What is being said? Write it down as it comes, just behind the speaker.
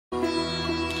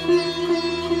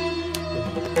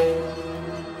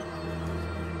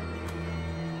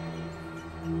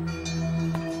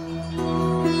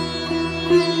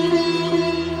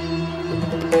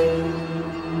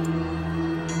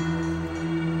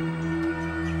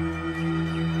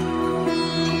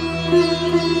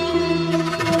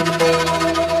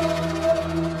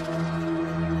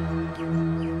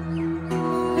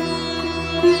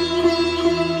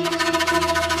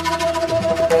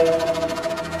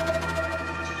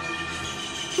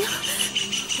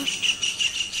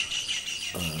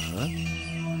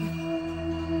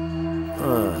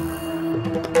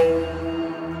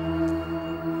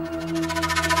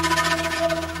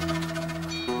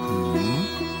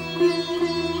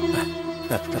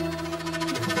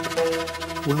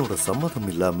உன்னோட சம்மதம்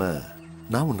இல்லாம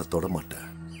நான் உன்னை தொட மாட்டேன்.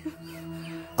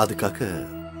 அதுக்காக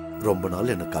ரொம்ப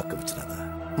நாள் என்ன காக்க வச்சிடாத.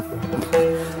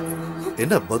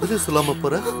 என்ன பதிலே சொல்லாம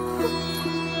போற?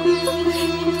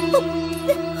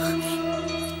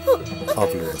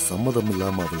 அவளோட சம்மதம்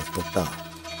இல்லாம அவளை தொட்டா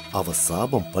அவ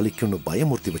சாபம் பழிக்கும்னு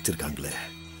பயமுறுத்தி வச்சிருக்காங்களே.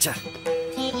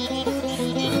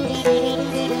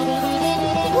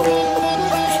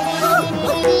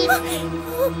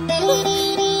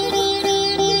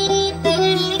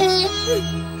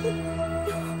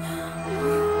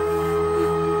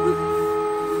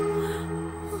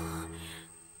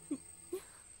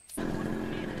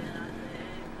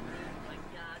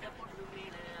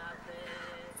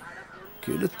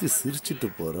 கெளுத்தி சிரிச்சிட்டு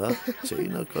போறா.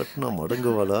 சைனா காட்டினா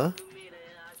மடங்குவாளா?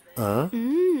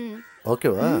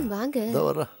 ஓகேவா? வாங்க.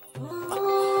 வரா.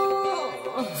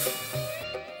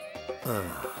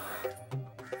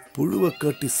 புழுவை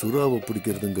காட்டி சுறாவை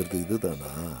பிடிக்கிறதுங்கிறது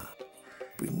இதுதானா?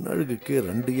 பின்னழுகுக்கே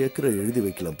 2 ஏக்கரை எழுதி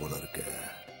வைக்கலாம் போல இருக்க.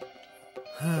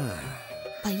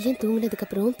 பையன் தூங்கினதுக்கு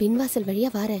அப்புறம் பின்வாசல்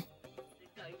வழியா வாரேன்.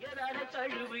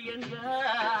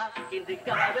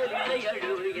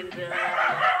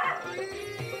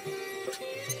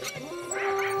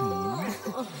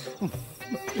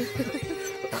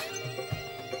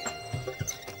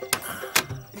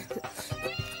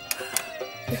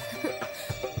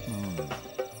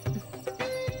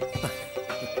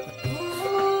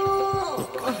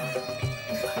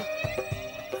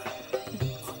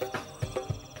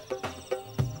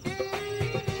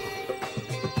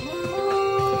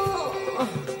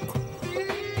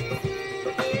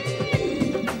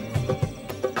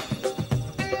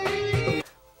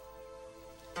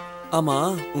 ஆமா,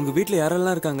 உங்க வீட்ல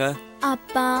யாரெல்லாம் இருக்காங்க?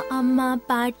 அப்பா, அம்மா,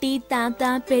 பாட்டி, தாத்தா,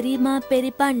 பெரியம்மா,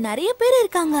 பெரியப்பா, நிறைய பேர்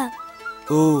இருக்காங்க.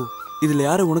 ஓ, இதுல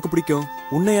யாரு உனக்கு பிடிக்கும்?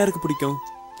 உன்னை யாருக்கு பிடிக்கும்?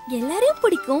 எல்லாரையும்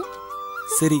பிடிக்கும்.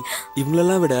 சரி,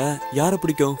 இவங்களெல்லாம் விட யார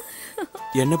பிடிக்கும்?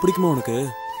 என்ன பிடிக்குமா உனக்கு?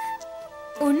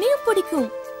 உன்னையும் பிடிக்கும்.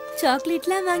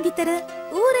 சாக்லேட்லாம் வாங்கி தர,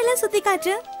 ஊரெல்லாம் சுத்தி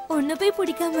காற்று. ஒன்னு போய்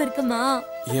பிடிக்காம இருக்குமா?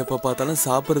 எப்ப பார்த்தாலும்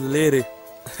சாப்பிடுறதுலே இரு.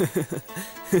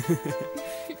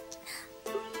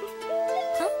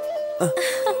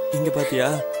 இங்க பாத்தியா?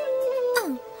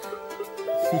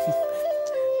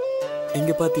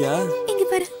 இங்க பாத்தியா? இங்க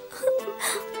பாரு.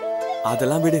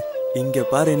 அதெல்லாம் விடு, இங்க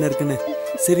பாரு என்ன இருக்குன்னு.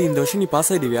 சரி, இந்த வருஷம் நீ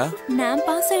பாஸ் ஆயிடுவியா? நான்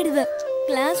பாஸ் ஆயிடுவேன்.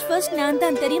 கிளாஸ் ஃபர்ஸ்ட் நான்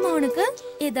தான், தெரியுமா உனக்கு?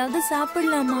 ஏதாவது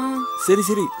சாப்பிடலாமா? சரி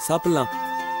சரி, சாப்பிடலாம்.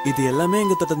 இது எல்லாமே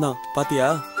எங்க தட்டம் தான், பாத்தியா?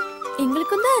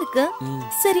 எங்களுக்கும் தான் இருக்கு.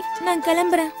 சரி, நான்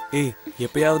கிளம்புறேன். ஏய்,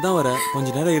 எப்பயாவது தான் வர, கொஞ்ச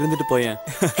நேரம் இருந்துட்டு போயேன்.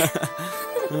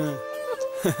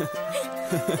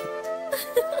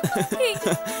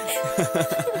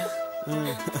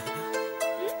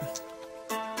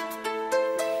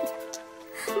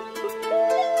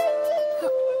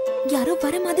 யாரோ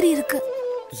வர மாதிரி இருக்கு.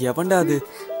 எவன்டா அது?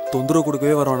 தொந்தரவு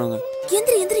கொடுக்கவே வரானுங்க.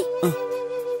 எந்திரி எந்திரி.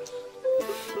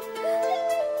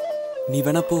 நீ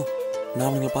வேணா போ, நான்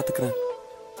அவங்கள பாத்துக்கிறேன்.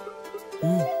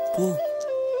 போ.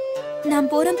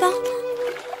 நான் போறேன்பா.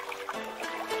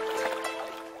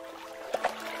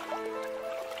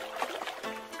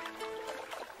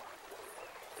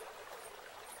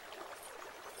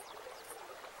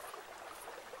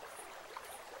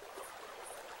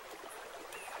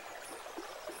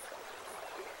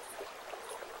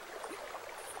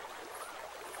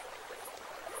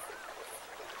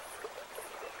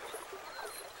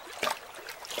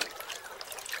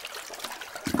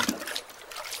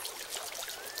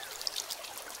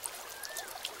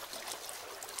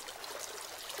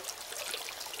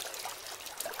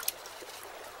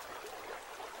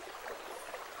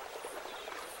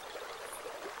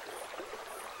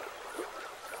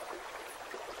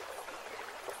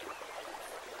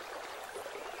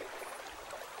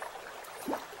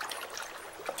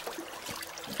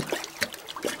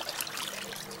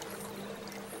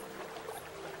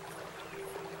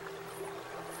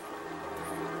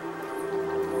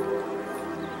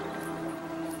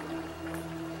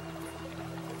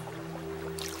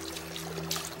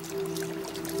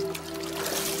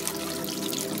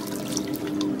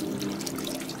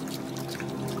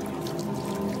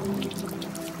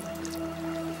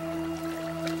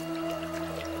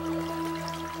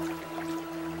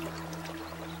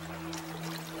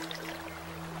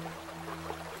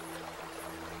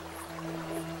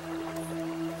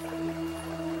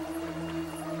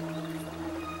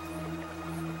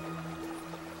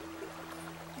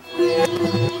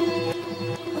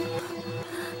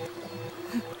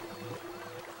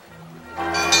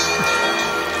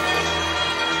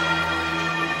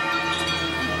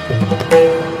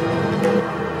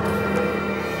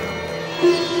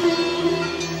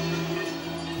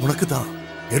 உனக்குதான்.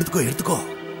 எடுத்துக்கோ எடுத்துக்கோ,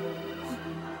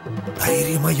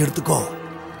 தைரியமா எடுத்துக்கோ.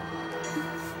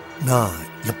 நான்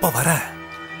எப்ப வர?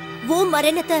 உன்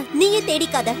மரணத்தை நீயே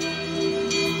தேடிக்காத.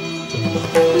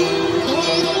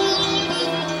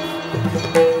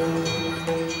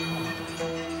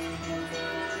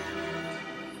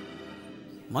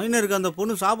 மைனருக்கு அந்த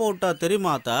பொண்ணு சாபம் விட்டா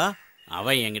தெரியுமா அத்தா?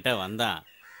 அவன் என்கிட்ட வந்தான்,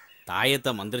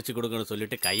 தாயத்தை மந்திரிச்சு கொடுக்கணும்னு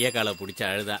சொல்லிட்டு கையை காலை பிடிச்சி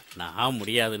அழுதான். நான்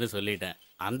முடியாதுன்னு சொல்லிட்டேன்.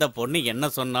 அந்த பொண்ணு என்ன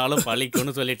சொன்னாலும்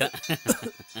பழிக்கும்னு சொல்லிட்டேன்.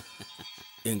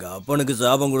 எங்க அப்பனுக்கு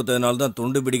சாபம் கொடுத்ததுனால தான்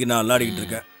துண்டு பிடிக்க நான் அல்லாடிக்கிட்டு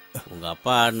இருக்கேன். உங்க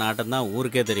அப்பா ஆடினாட்டம் தான்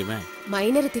ஊருக்கே தெரியுமே.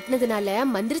 மைனரை திட்டினதுனால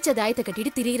மந்திரிச்ச தாயத்தை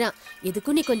கட்டிட்டு திரியிறான்.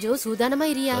 எதுக்கும் நீ கொஞ்சம் சூதானமா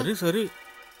இருயா. சரி சரி.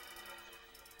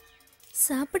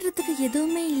 சாப்பிடுறதுக்கு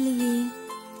எதுவுமே இல்லையே,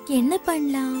 என்ன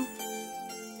பண்ணலாம்?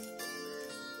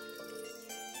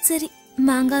 சரி,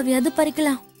 மாங்காவியாவது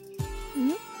பறிக்கலாம்.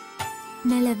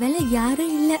 நல்ல வேலை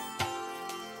யாரும் இல்ல.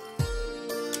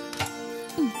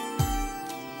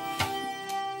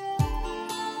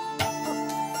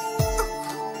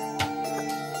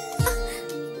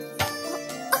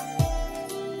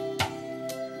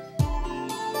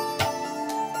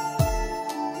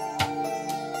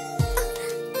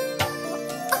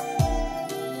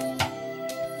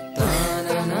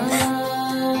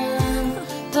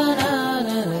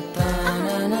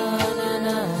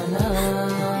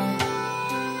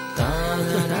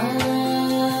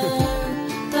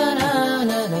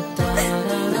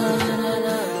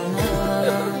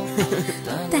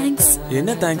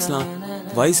 என்ன தேங்க்ஸ்லாம்?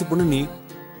 வயசு பொண்ணு நீ,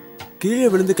 கீழே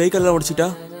விழுந்து கை கால உடைச்சிட்டா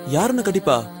யாருன்னு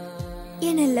கட்டிப்பா?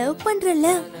 என்ன லவ் பண்றல,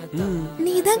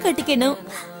 நீ தான் கட்டிக்கணும்.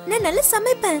 நான் நல்லா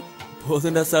சமைப்பேன்.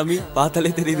 போதுண்டா சாமி,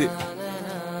 பார்த்தாலே தெரியுது.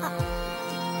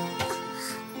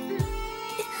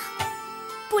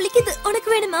 புளிக்குது,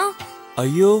 உனக்கு வேணுமா?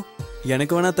 ஐயோ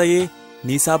எனக்கு வேணா தாயே,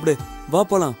 நீ சாப்பிடு, வா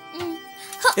போலாம்.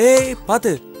 ஏய்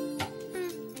பாத்து,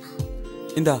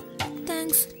 இந்தா.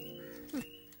 தேங்க்ஸ்.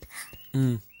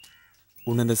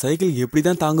 உன்னை இந்த சைக்கிள்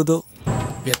எப்படிதான் தாங்குதோ?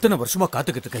 எத்தனை வருஷமா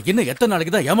காத்துக்கிட்டு இருக்க, என்ன எத்தனை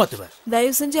நாளைக்கு தான் ஏமாத்துவ?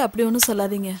 தயவு செஞ்சு அப்படி ஒன்னும்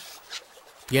சொல்லாதீங்க.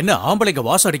 என்ன ஆம்பளைங்க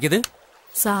வாசம் அடிக்குது?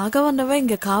 சாக வந்தவ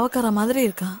இங்க காவக்கார மாதிரி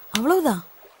இருக்கான், அவ்வளவுதான்.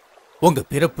 உங்க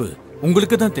பிறப்பு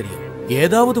உங்களுக்கு தான் தெரியும்.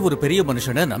 ஏதாவது ஒரு பெரிய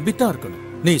மனுஷனை நம்பித்தான் இருக்கணும்.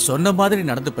 நீ சொன்ன மாதிரி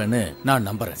நடந்துப்பேன்னு நான்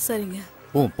நம்புறேன். சரிங்க.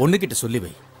 உன் பொண்ணுகிட்ட சொல்லி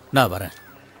வை, நான் வரேன்.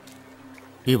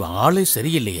 இவன் ஆளே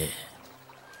சரியில்லையே.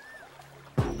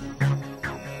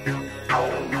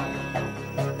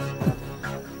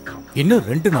 இன்னும்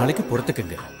 2 நாளைக்கு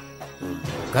பொறுத்துக்குங்க,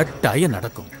 கட்டாயம்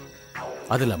நடக்கும்.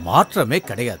 அதுல மாற்றமே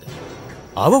கிடையாது.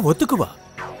 அவ ஒத்துக்குவா.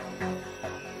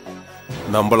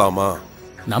 நம்பலாமா?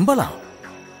 நம்பலாம்,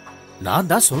 நான்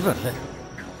தான் சொல்றேன்ல.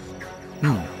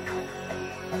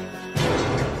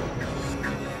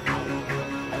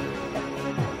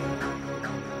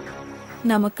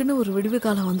 நமக்குன்னு ஒரு விடுவு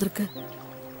காலம் வந்திருக்கு.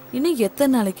 இன்னும்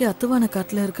எத்தனை நாளைக்கு அத்துவான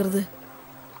காட்டுல இருக்கிறது?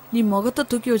 நீ முகத்தை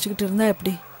தூக்கி வச்சுக்கிட்டு இருந்தா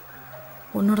எப்படி?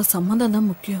 உன்னோட சம்மந்தம் தான்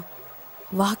முக்கியம்.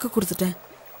 வாக்கு கொடுத்துட்டேன்,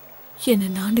 என்னை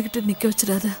நாண்டுகிட்டு நிக்க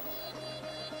வச்சிடாத.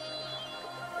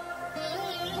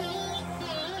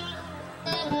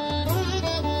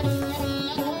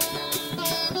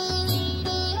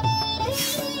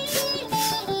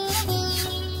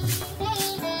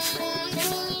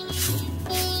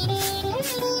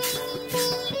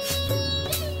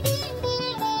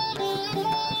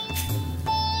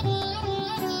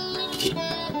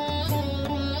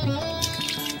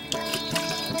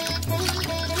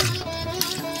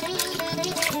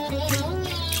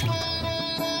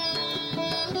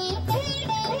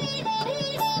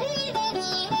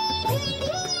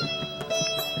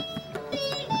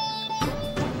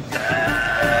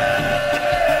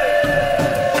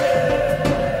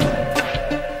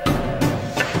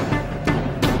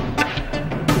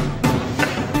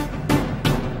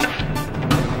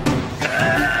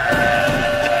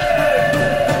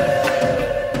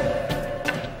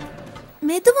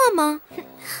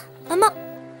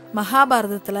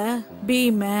 மகாபாரதத்துல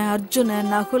பீம, அர்ஜுன,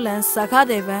 நகுலன்,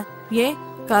 சகாதேவன், ஏன்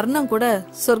கர்ணன் கூட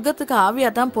சொர்க்கத்துக்கு ஆவியா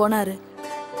தான் போனாரு.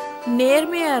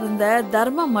 நேர்மையா இருந்த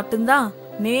தர்மம் மட்டும்தான்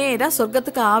நேரா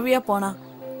சொர்க்கத்துக்கு ஆவியா போனான்.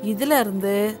 இதுல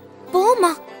இருந்து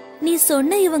போமா. நீ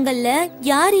சொன்ன இவங்கள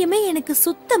யாரையுமே எனக்கு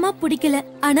சுத்தமா பிடிக்கல.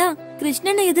 ஆனா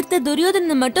கிருஷ்ணனை எதிர்த்த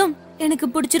துரியோதனை மட்டும் எனக்கு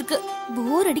பிடிச்சிருக்கு.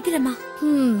 போர் அடிக்கிறமா.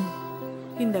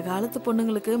 இந்த காலத்து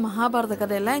பொண்ணுங்களுக்கு மகாபாரத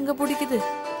கதையெல்லாம் எங்க பிடிக்குது?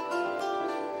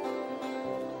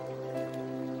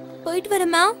 போயிட்டு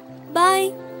வரமா. பாய்.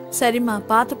 சரிம்மா,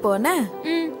 பாத்து போன.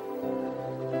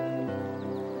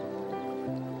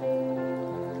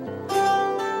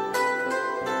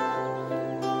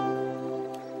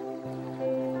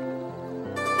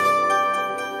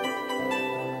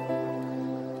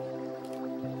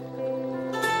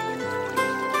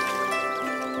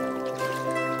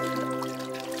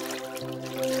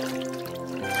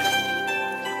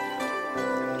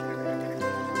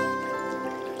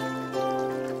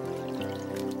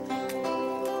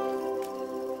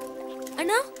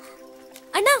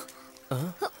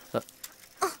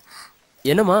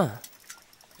 என்னம்மா?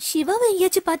 சிவாவை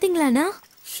எங்கேயாச்சும் பாத்தீங்களாண்ணா?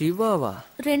 சிவாவா?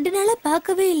 2 நாளா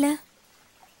பார்க்கவே இல்ல.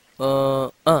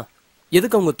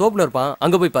 எதுக்கு அவங்க தோப்புல இருப்பான்,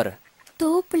 அங்க போய் பாரு.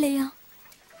 தோப்புலையா?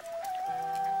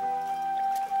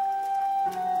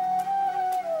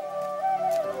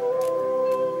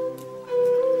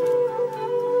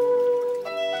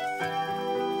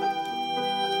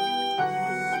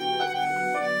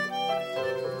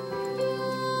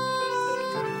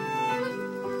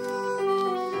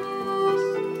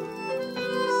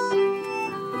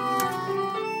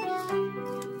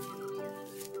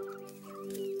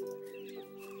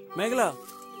 மேகலா,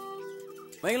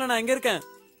 மேகலா, நான் எங்க இருக்கேன்?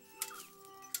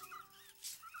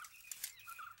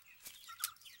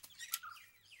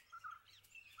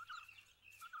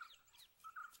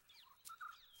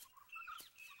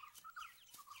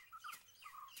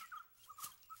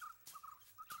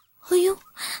 ஐயோ,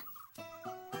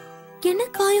 என்ன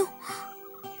காயம்?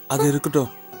 அது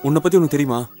இருக்கட்டும், உன்னை பத்தி உனக்கு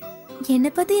தெரியுமா?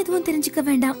 என்னை பத்தி எதுவும் தெரிஞ்சுக்க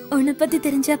வேண்டாம், உன்னை பத்தி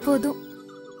தெரிஞ்சா போதும்.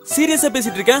 சீரியஸா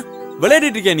பேசிட்டு இருக்க?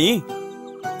 விளையாடிட்டு இருக்கியா நீ?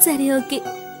 சரி, ஓகே.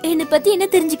 என்னை பத்தி என்ன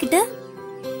தெரிஞ்சுக்கிட்ட?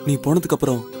 நீ போனதுக்கு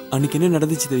அப்புறம் அன்னைக்கு என்ன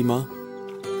நடந்துச்சு தெரியுமா?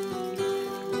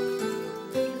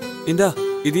 இந்தா,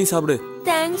 இதையும் சாப்பிடு.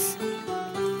 தேங்க்ஸ்.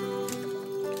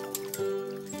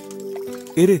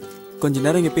 இரு, கொஞ்ச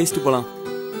நேரம் இங்க பேசிட்டு போலாம்.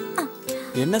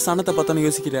 என்ன சாணத்தை பார்த்தானு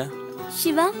யோசிக்கிற?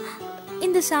 சிவா,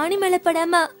 இந்த சாணி மேல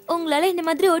படாம உங்களால இந்த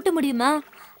மாதிரி ஓட்ட முடியுமா?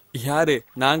 யாரு,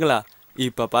 நாங்களா?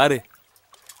 இப்ப பாரு.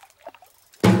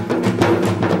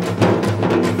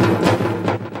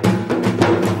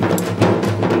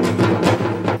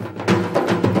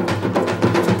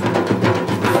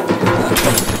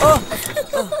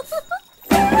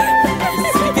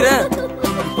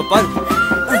 இப்ப பாரு.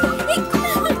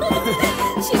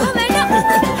 சிவா, வேண்டாம்.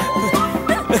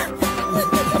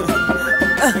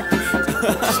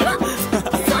 சிவா,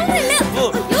 சொல்றேன்ல.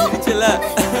 செல்ல.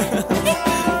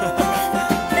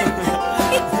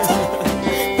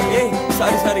 ஏய்,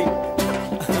 சாரி.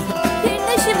 என்ன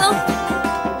சிவா?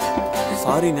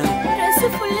 சாரி நான். Dress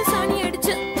ஃபுல்லா சாணி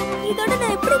அடிச்சு. இதோட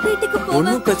நான் எப்படி வீட்டுக்கு போவேன்?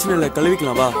 ஒண்ணும் பிரச்சனை இல்ல,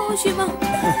 கழுவிக்கலாம் வா. போ சிவா.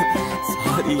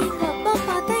 சாரி. அப்பா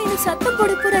பார்த்தா என்ன சத்தம்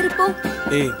போட போறாரு போ.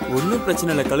 ஏய், ஒண்ணும்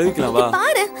பிரச்சனை இல்ல, கழுவிக்கலாம் வா.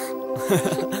 பாரு.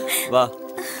 வா.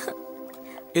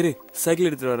 இரு, சைக்கிள்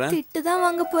எடுத்துட்டு வரேன். திட்டு தான்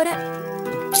வாங்க போறேன்.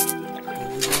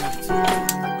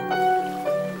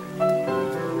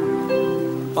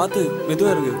 பாத்து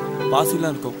மெதுவா இருக்கு,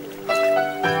 பாசிலாம் இருக்கும்.